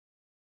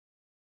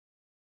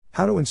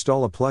How to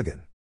install a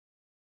plugin.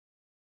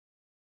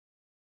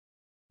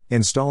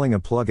 Installing a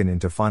plugin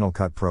into Final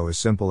Cut Pro is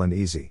simple and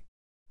easy.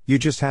 You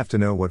just have to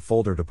know what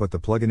folder to put the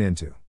plugin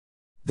into.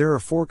 There are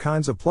 4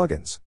 kinds of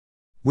plugins,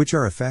 which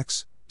are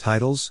effects,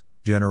 titles,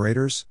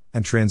 generators,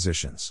 and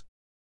transitions.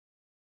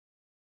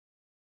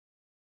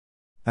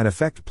 An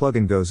effect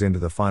plugin goes into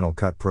the Final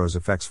Cut Pro's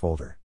effects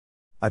folder.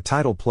 A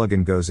title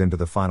plugin goes into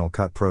the Final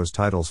Cut Pro's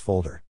titles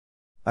folder.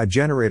 A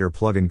generator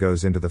plugin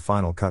goes into the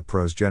Final Cut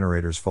Pro's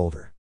generators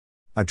folder.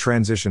 A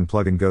transition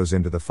plugin goes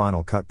into the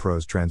Final Cut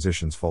Pro's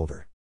transitions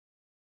folder.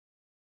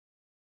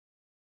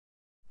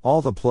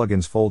 All the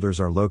plugins folders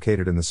are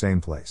located in the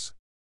same place.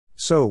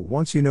 So,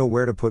 once you know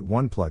where to put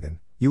one plugin,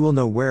 you will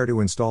know where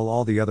to install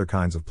all the other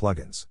kinds of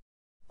plugins.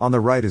 On the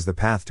right is the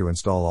path to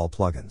install all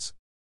plugins.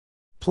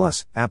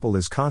 Plus, Apple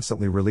is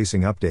constantly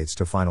releasing updates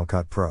to Final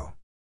Cut Pro.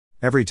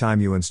 Every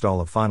time you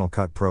install a Final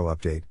Cut Pro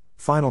update,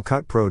 Final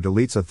Cut Pro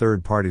deletes a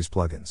third party's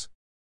plugins.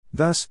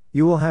 Thus,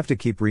 you will have to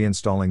keep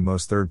reinstalling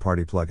most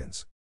third-party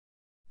plugins.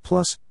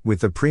 Plus,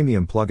 with the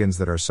premium plugins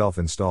that are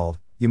self-installed,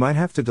 you might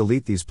have to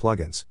delete these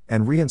plugins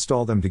and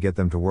reinstall them to get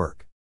them to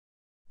work.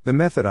 The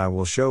method I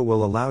will show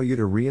will allow you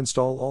to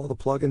reinstall all the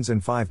plugins in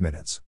 5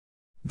 minutes.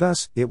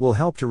 Thus, it will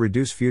help to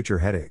reduce future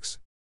headaches.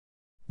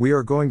 We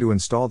are going to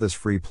install this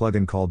free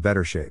plugin called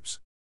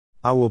Better+Shapes.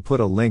 I will put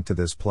a link to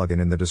this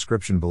plugin in the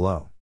description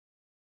below.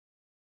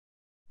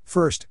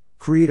 First,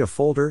 create a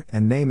folder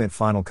and name it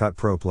Final Cut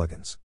Pro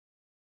Plugins.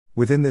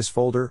 Within this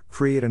folder,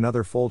 create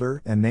another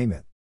folder and name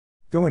it.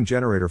 Go in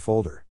Generator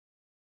folder.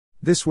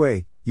 This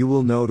way, you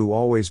will know to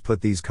always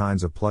put these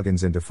kinds of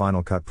plugins into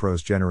Final Cut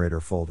Pro's Generator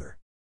folder.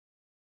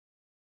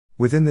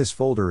 Within this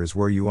folder is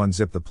where you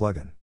unzip the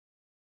plugin.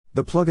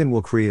 The plugin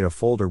will create a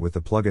folder with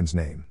the plugin's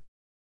name.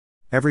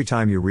 Every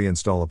time you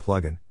reinstall a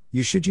plugin,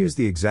 you should use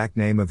the exact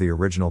name of the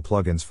original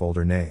plugin's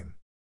folder name.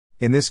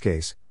 In this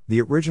case,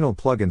 the original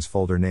plugin's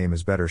folder name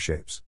is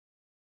Better+Shapes.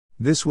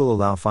 This will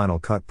allow Final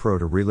Cut Pro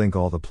to relink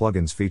all the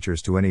plugin's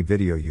features to any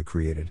video you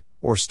created,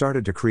 or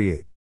started to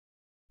create.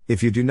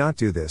 If you do not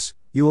do this,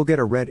 you will get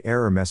a red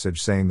error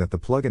message saying that the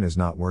plugin is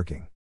not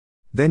working.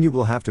 Then you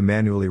will have to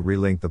manually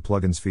relink the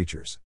plugin's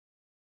features.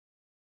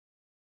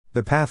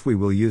 The path we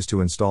will use to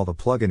install the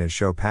plugin is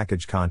Show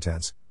Package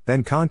Contents,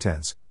 then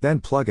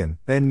Plugin,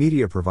 then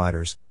Media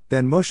Providers,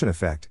 then Motion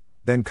Effect,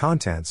 then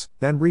Contents,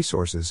 then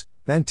Resources,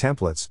 then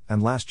Templates,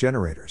 and last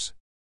Generators.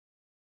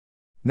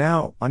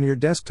 Now, on your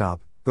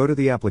desktop, go to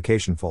the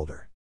Application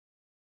folder.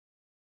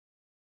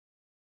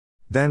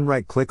 Then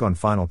right-click on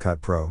Final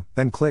Cut Pro,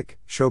 then click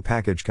Show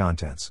Package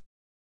Contents.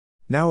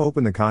 Now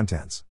open the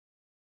Contents.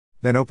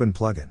 Then open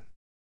Plugin.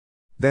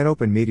 Then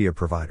open Media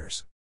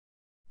Providers.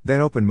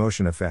 Then open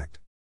Motion Effect.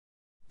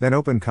 Then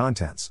open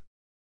Contents.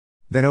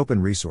 Then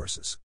open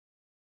Resources.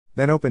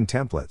 Then open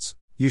Templates.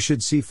 You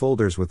should see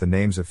folders with the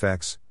names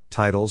Effects,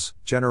 Titles,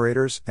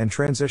 Generators, and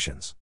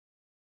Transitions.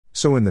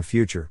 So in the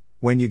future,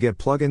 when you get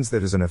plugins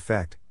that is an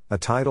effect, a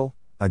title,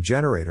 a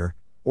generator,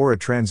 or a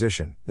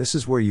transition, this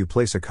is where you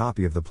place a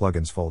copy of the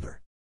plugins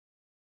folder.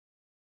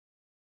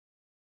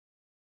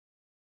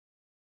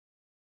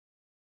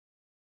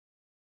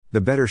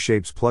 The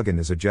Better+Shapes plugin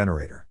is a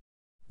generator.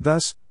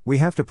 Thus, we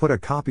have to put a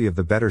copy of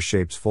the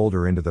Better+Shapes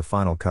folder into the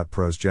Final Cut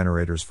Pro's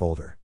generators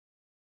folder.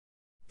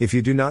 If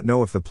you do not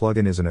know if the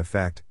plugin is an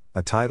effect,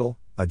 a title,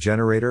 a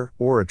generator,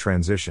 or a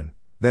transition,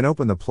 then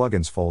open the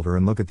plugins folder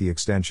and look at the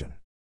extension.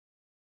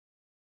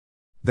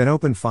 Then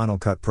open Final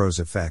Cut Pro's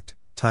effect,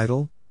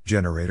 title,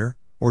 generator,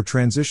 or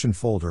transition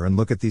folder and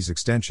look at these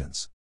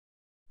extensions.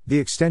 The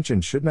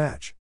extensions should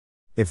match.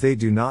 If they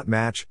do not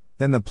match,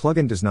 then the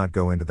plugin does not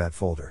go into that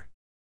folder.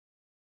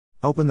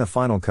 Open the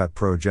Final Cut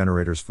Pro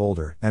generators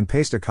folder and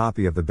paste a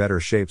copy of the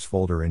Better+Shapes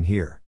folder in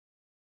here.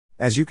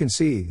 As you can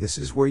see, this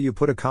is where you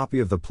put a copy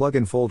of the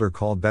plugin folder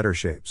called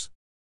Better+Shapes.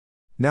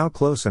 Now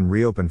close and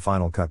reopen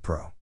Final Cut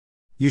Pro.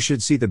 You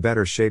should see the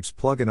Better+Shapes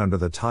plugin under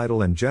the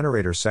title and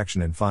generator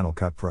section in Final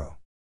Cut Pro.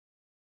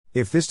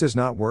 If this does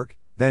not work,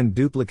 then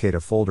duplicate a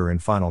folder in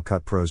Final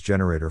Cut Pro's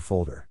generator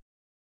folder.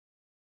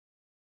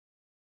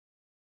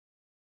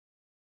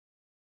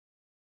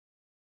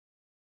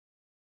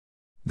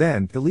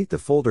 Then, delete the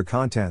folder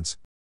contents.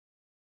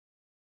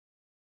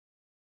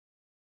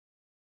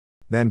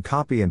 Then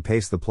copy and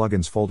paste the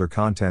plugins folder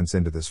contents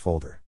into this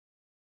folder.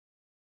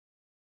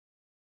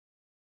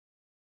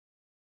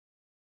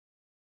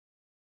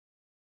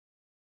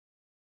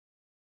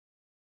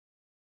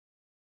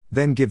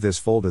 Then give this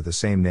folder the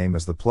same name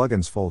as the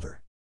plugins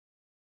folder.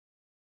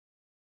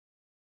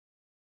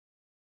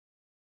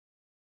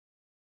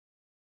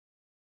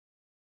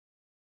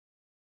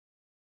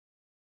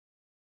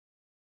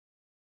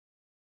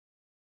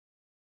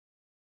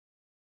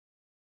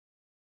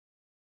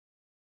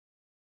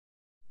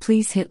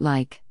 Please hit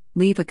like,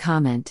 leave a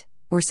comment,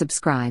 or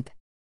subscribe.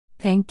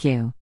 Thank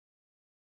you.